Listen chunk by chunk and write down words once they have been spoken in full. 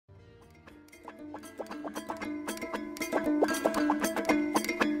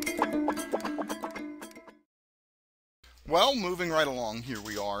Well, moving right along, here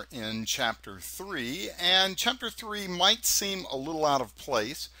we are in Chapter 3, and Chapter 3 might seem a little out of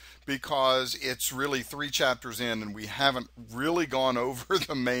place because it's really 3 chapters in and we haven't really gone over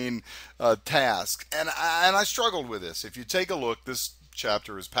the main task. And I struggled with this. If you take a look, this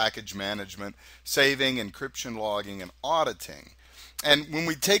chapter is package management, saving, encryption, logging, and auditing. And when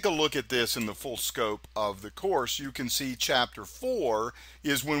we take a look at this in the full scope of the course, you can see Chapter 4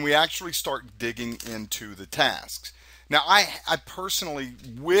 is when we actually start digging into the tasks. Now, I personally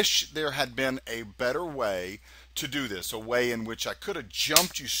wish there had been a better way to do this, a way in which I could have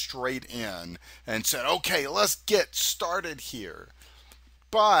jumped you straight in and said, okay, let's get started here.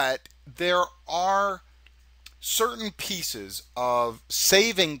 But there are certain pieces of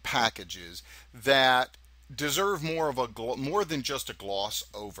saving packages that deserve more than just a gloss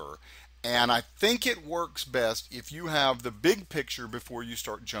over. And I think it works best if you have the big picture before you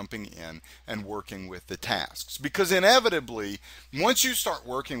start jumping in and working with the tasks. Because inevitably, once you start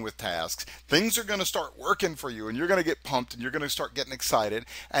working with tasks, things are going to start working for you and you're going to get pumped and you're going to start getting excited.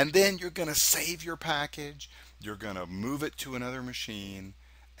 And then you're going to save your package, you're going to move it to another machine,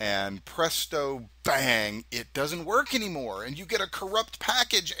 and presto, bang, it doesn't work anymore. And you get a corrupt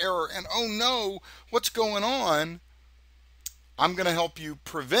package error and oh no, what's going on? I'm going to help you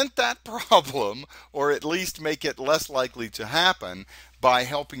prevent that problem, or at least make it less likely to happen, by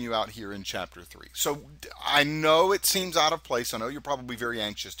helping you out here in Chapter 3. So I know it seems out of place. I know you're probably very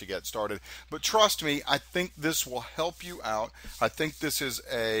anxious to get started, but trust me, I think this will help you out. I think this is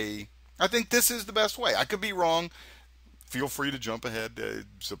the best way. I could be wrong. Feel free to jump ahead.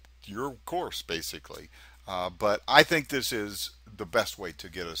 It's your course, basically. But I think this is the best way to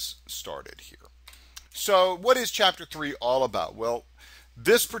get us started here. So what is Chapter 3 all about? Well,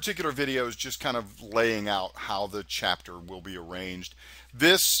 this particular video is just kind of laying out how the chapter will be arranged.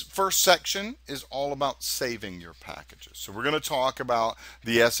 This first section is all about saving your packages. So we're going to talk about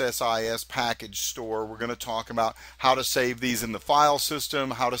the SSIS package store. We're going to talk about how to save these in the file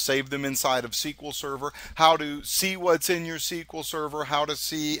system, how to save them inside of SQL Server, how to see what's in your SQL Server, how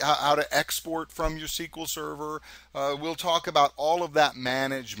to export from your SQL Server. We'll talk about all of that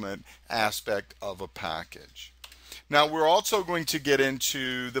management aspect of a package. Now, we're also going to get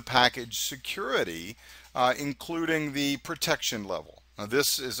into the package security, including the protection level. Now,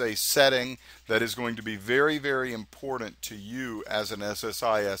 this is a setting that is going to be very, very important to you as an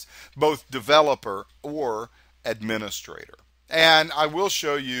SSIS, both developer or administrator. And I will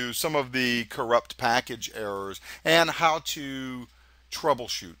show you some of the corrupt package errors and how to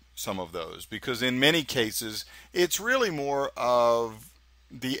troubleshoot some of those, because in many cases, it's really more of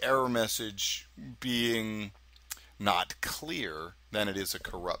the error message being not clear than it is a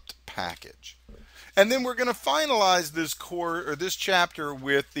corrupt package. And then we're going to finalize this chapter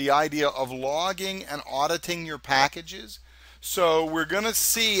with the idea of logging and auditing your packages. So we're going to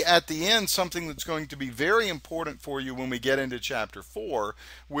see at the end something that's going to be very important for you when we get into Chapter 4,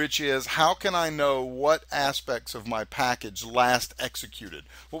 which is how can I know what aspects of my package last executed?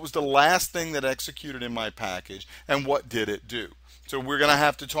 What was the last thing that executed in my package and what did it do? So we're going to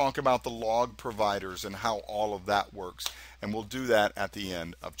have to talk about the log providers and how all of that works, and we'll do that at the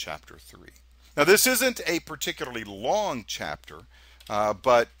end of Chapter 3. Now, this isn't a particularly long chapter,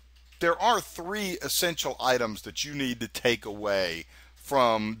 but there are 3 essential items that you need to take away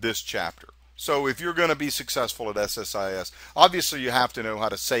from this chapter. So if you're going to be successful at SSIS, obviously you have to know how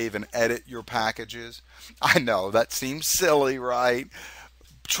to save and edit your packages. I know that seems silly, right?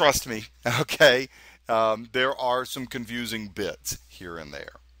 Trust me, okay? There are some confusing bits here and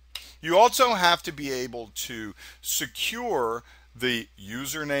there. You also have to be able to secure the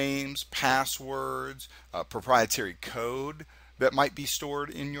usernames, passwords, proprietary code that might be stored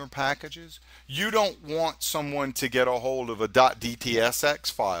in your packages. You don't want someone to get a hold of a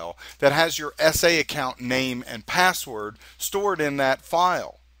 .dtsx file that has your SA account name and password stored in that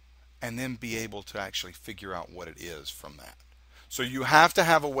file and then be able to actually figure out what it is from that. So you have to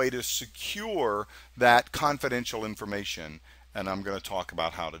have a way to secure that confidential information, and I'm going to talk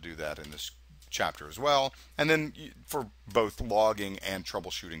about how to do that in this chapter as well. And then for both logging and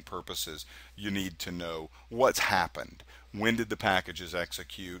troubleshooting purposes, you need to know what's happened. When did the packages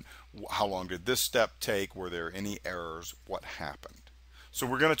execute? How long did this step take? Were there any errors? What happened? So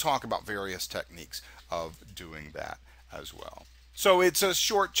we're going to talk about various techniques of doing that as well. So it's a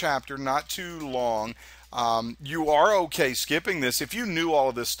short chapter, not too long. You are okay skipping this. If you knew all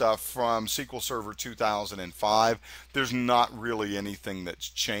of this stuff from SQL Server 2005, there's not really anything that's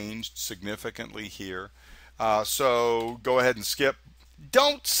changed significantly here. So go ahead and skip.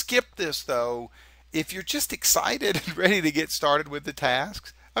 Don't skip this though. If you're just excited and ready to get started with the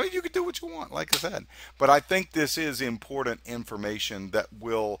tasks, I mean, you can do what you want, like I said. But I think this is important information that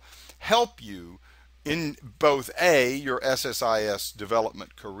will help you in both A, your SSIS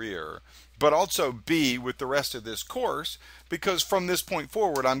development career, but also B, with the rest of this course, because from this point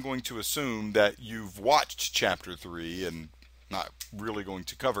forward, I'm going to assume that you've watched Chapter 3 and not really going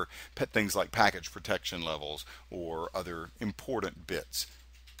to cover things like package protection levels or other important bits.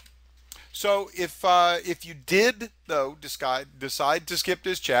 So if you did though decide to skip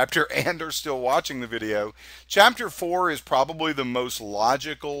this chapter and are still watching the video, chapter 4 is probably the most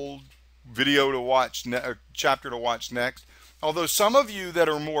logical video to watch chapter to watch next. Although some of you that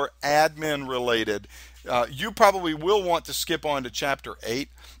are more admin related, you probably will want to skip on to chapter 8.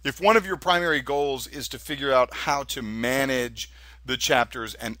 If one of your primary goals is to figure out how to manage the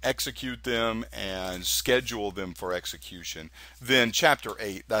chapters and execute them and schedule them for execution, then chapter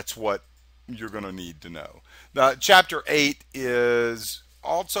 8, that's what you're going to need to know. Chapter 8 is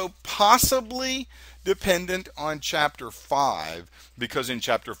also possibly dependent on chapter 5, because in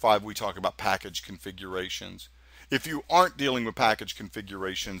chapter 5 we talk about package configurations. If you aren't dealing with package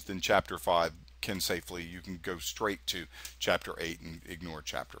configurations, then chapter 5 you can go straight to chapter 8 and ignore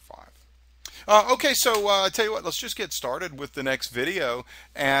chapter 5. Okay, so I tell you what, let's just get started with the next video,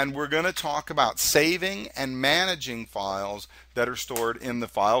 and we're going to talk about saving and managing files that are stored in the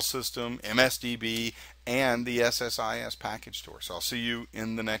file system, MSDB, and the SSIS package store. So I'll see you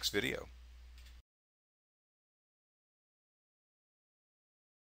in the next video.